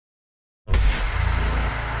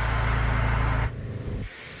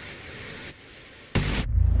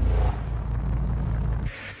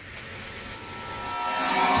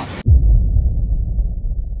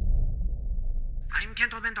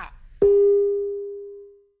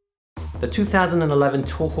the 2011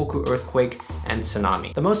 Tohoku earthquake and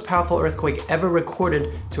tsunami. The most powerful earthquake ever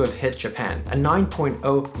recorded to have hit Japan, a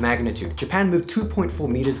 9.0 magnitude. Japan moved 2.4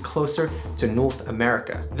 meters closer to North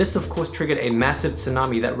America. This of course triggered a massive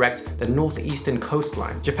tsunami that wrecked the northeastern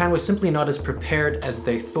coastline. Japan was simply not as prepared as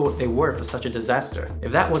they thought they were for such a disaster.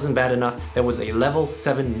 If that wasn't bad enough, there was a level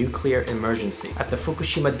 7 nuclear emergency at the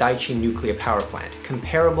Fukushima Daiichi nuclear power plant,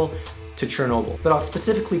 comparable to Chernobyl. But I'll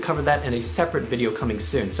specifically cover that in a separate video coming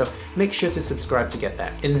soon, so make sure to subscribe to get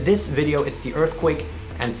that. In this video, it's the earthquake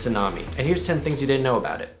and tsunami. And here's 10 things you didn't know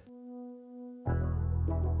about it.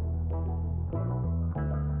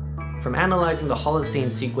 From analyzing the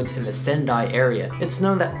Holocene sequence in the Sendai area, it's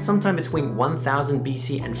known that sometime between 1000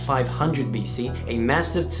 BC and 500 BC, a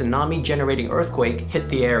massive tsunami-generating earthquake hit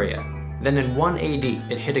the area. Then in 1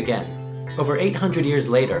 AD, it hit again. Over 800 years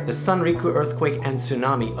later, the Sanriku earthquake and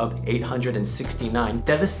tsunami of 869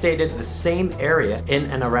 devastated the same area in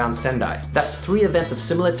and around Sendai. That's 3 events of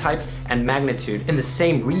similar type and magnitude in the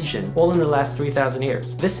same region, all in the last 3,000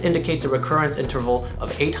 years. This indicates a recurrence interval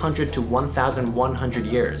of 800 to 1,100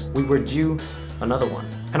 years. We were due another one.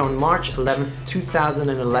 And on March 11th,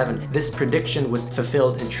 2011, this prediction was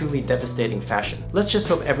fulfilled in truly devastating fashion. Let's just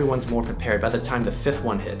hope everyone's more prepared by the time the 5th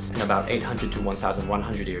one hits in about 800 to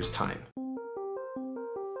 1,100 years time.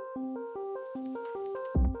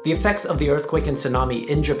 The effects of the earthquake and tsunami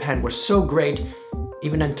in Japan were so great,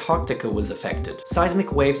 even Antarctica was affected.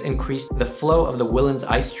 Seismic waves increased the flow of the Willan's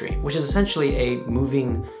ice stream, which is essentially a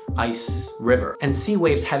moving ice river. And sea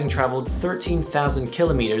waves, having traveled 13,000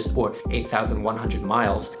 kilometers or 8,100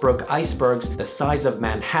 miles, broke icebergs the size of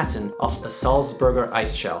Manhattan off the Salzburger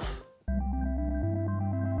ice shelf.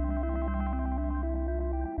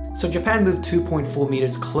 So Japan moved 2.4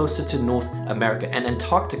 meters closer to North America, and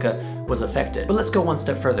Antarctica was affected. But let's go one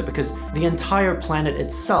step further, because the entire planet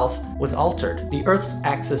itself was altered. The Earth's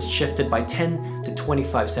axis shifted by 10 to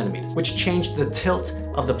 25 centimeters, which changed the tilt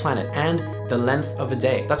of the planet and the length of a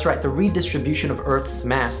day. That's right, the redistribution of Earth's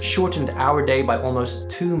mass shortened our day by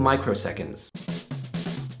almost 2 microseconds.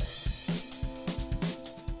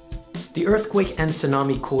 The earthquake and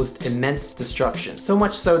tsunami caused immense destruction, so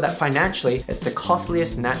much so that financially, it's the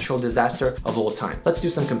costliest natural disaster of all time. Let's do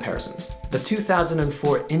some comparisons. The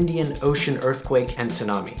 2004 Indian Ocean earthquake and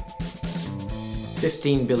tsunami,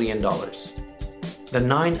 $15 billion. The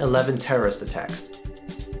 9/11 terrorist attacks,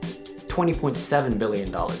 $20.7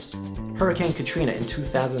 billion. Hurricane Katrina in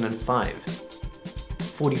 2005,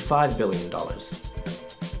 $45 billion.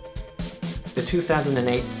 The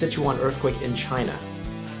 2008 Sichuan earthquake in China,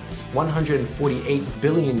 $148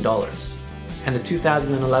 billion. And the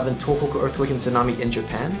 2011 Tohoku earthquake and tsunami in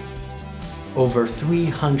Japan, over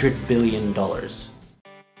 $300 billion.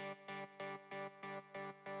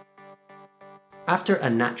 After a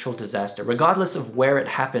natural disaster, regardless of where it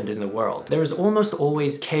happened in the world, there is almost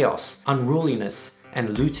always chaos, unruliness,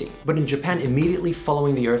 and looting. But in Japan, immediately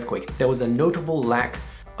following the earthquake, there was a notable lack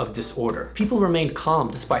of disorder. People remained calm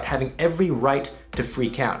despite having every right to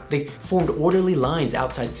freak out. They formed orderly lines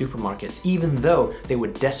outside supermarkets, even though they were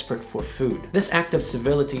desperate for food. This act of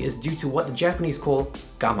civility is due to what the Japanese call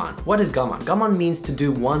gaman. What is gaman? Gaman means to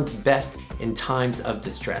do one's best in times of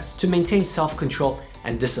distress, to maintain self-control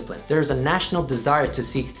and discipline. There is a national desire to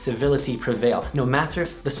see civility prevail, no matter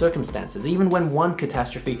the circumstances, even when one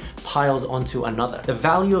catastrophe piles onto another. The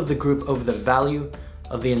value of the group over the value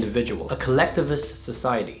of the individual, a collectivist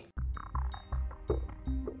society.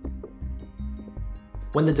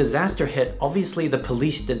 When the disaster hit, obviously the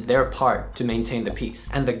police did their part to maintain the peace,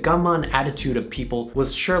 and the gaman attitude of people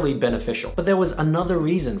was surely beneficial. But there was another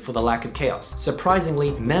reason for the lack of chaos.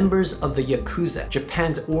 Surprisingly, members of the Yakuza,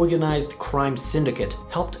 Japan's organized crime syndicate,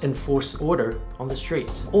 helped enforce order on the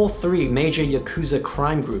streets. All 3 major Yakuza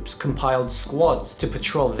crime groups compiled squads to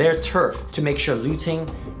patrol their turf to make sure looting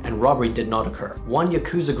and robbery did not occur. One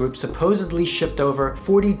Yakuza group supposedly shipped over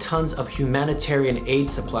 40 tons of humanitarian aid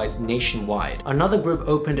supplies nationwide. Another group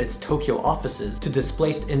opened its Tokyo offices to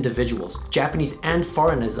displaced individuals, Japanese and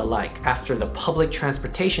foreigners alike, after the public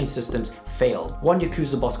transportation systems failed. One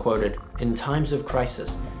Yakuza boss quoted, "In times of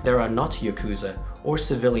crisis, there are not Yakuza or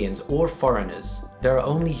civilians or foreigners. There are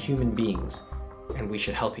only human beings, and we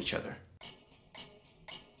should help each other."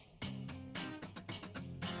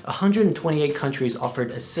 128 countries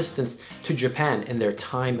offered assistance to Japan in their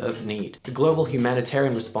time of need. The global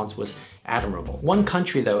humanitarian response was admirable. One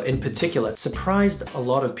country, though, in particular, surprised a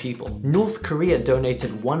lot of people. North Korea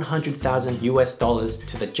donated 100,000 US dollars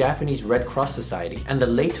to the Japanese Red Cross Society, and the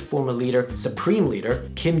late former leader, Supreme Leader,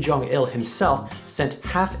 Kim Jong-il himself sent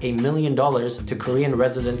 $500,000 to Korean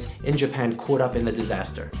residents in Japan caught up in the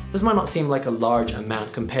disaster. This might not seem like a large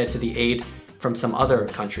amount compared to the aid from some other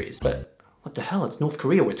countries. But what the hell, it's North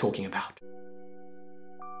Korea we're talking about.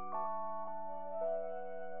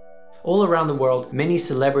 All around the world, many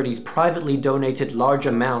celebrities privately donated large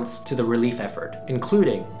amounts to the relief effort,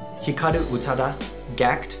 including Hikaru Utada,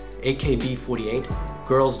 Gact, AKB48,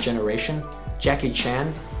 Girls' Generation, Jackie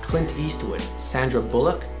Chan, Clint Eastwood, Sandra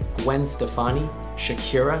Bullock, Gwen Stefani,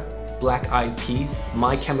 Shakira, Black Eyed Peas,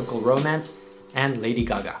 My Chemical Romance, and Lady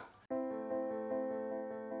Gaga.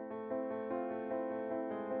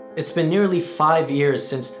 It's been nearly 5 years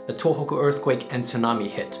since the Tohoku earthquake and tsunami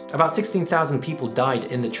hit. About 16,000 people died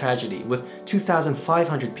in the tragedy, with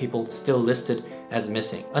 2,500 people still listed as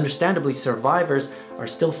missing. Understandably, survivors are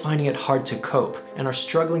still finding it hard to cope and are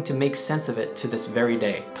struggling to make sense of it to this very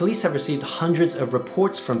day. Police have received hundreds of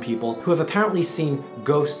reports from people who have apparently seen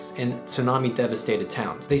ghosts in tsunami-devastated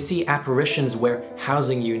towns. They see apparitions where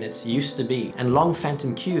housing units used to be, and long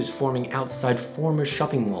phantom queues forming outside former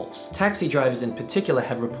shopping malls. Taxi drivers in particular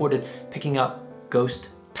have reported picking up ghost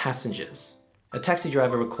passengers. A taxi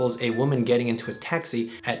driver recalls a woman getting into his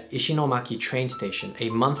taxi at Ishinomaki train station a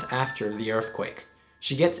month after the earthquake.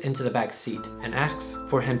 She gets into the back seat and asks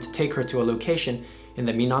for him to take her to a location in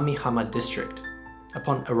the Minamihama district.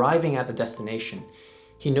 Upon arriving at the destination,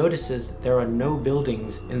 he notices there are no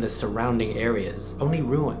buildings in the surrounding areas, only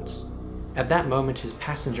ruins. At that moment, his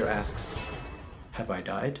passenger asks, "Have I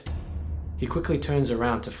died?" He quickly turns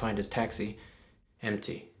around to find his taxi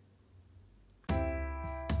empty.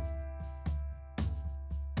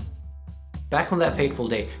 Back on that fateful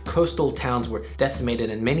day, coastal towns were decimated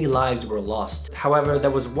and many lives were lost. However,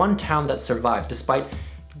 there was one town that survived despite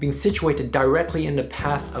being situated directly in the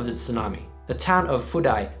path of the tsunami. The town of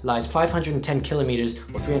Fudai lies 510 kilometers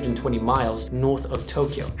or 320 miles north of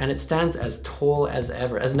Tokyo, and it stands as tall as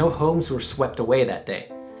ever, as no homes were swept away that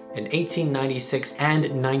day. In 1896 and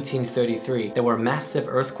 1933, there were massive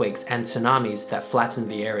earthquakes and tsunamis that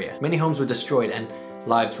flattened the area. Many homes were destroyed and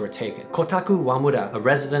lives were taken. Kotaku Wamura, a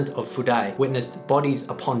resident of Fudai, witnessed bodies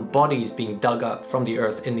upon bodies being dug up from the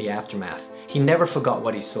earth in the aftermath. He never forgot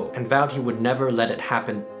what he saw and vowed he would never let it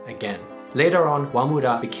happen again. Later on,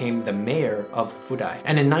 Wamura became the mayor of Fudai,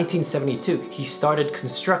 and in 1972, he started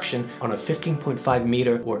construction on a 15.5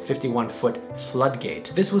 meter or 51-foot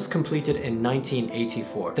floodgate. This was completed in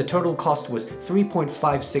 1984. The total cost was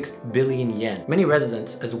 3.56 billion yen. Many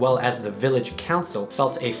residents, as well as the village council,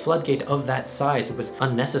 felt a floodgate of that size was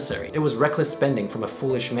unnecessary. It was reckless spending from a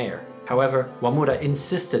foolish mayor. However, Wamura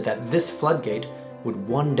insisted that this floodgate would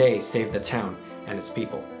one day save the town and its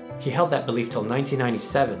people. He held that belief till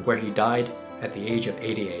 1997, where he died at the age of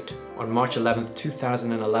 88. On March 11,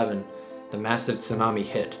 2011, the massive tsunami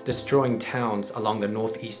hit, destroying towns along the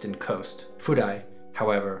northeastern coast. Fudai,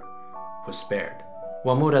 however, was spared.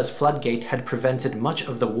 Wamura's floodgate had prevented much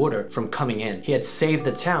of the water from coming in. He had saved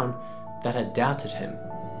the town that had doubted him.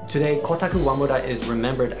 Today, Kotaku Wamura is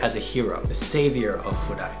remembered as a hero, the savior of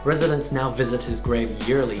Fudai. Residents now visit his grave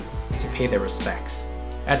yearly to pay their respects.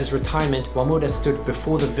 At his retirement, Wamura stood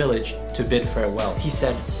before the village to bid farewell. He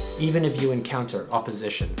said, "Even if you encounter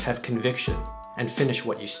opposition, have conviction, and finish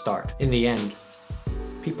what you start. In the end,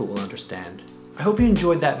 people will understand." I hope you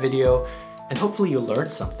enjoyed that video, and hopefully you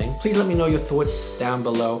learned something. Please let me know your thoughts down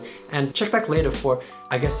below, and check back later for,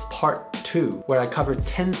 I guess, part 2, where I cover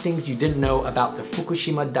 10 things you didn't know about the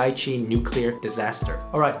Fukushima Daiichi nuclear disaster.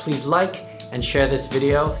 Alright, please like and share this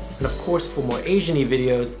video, and of course, for more Asiany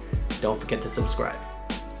videos, don't forget to subscribe.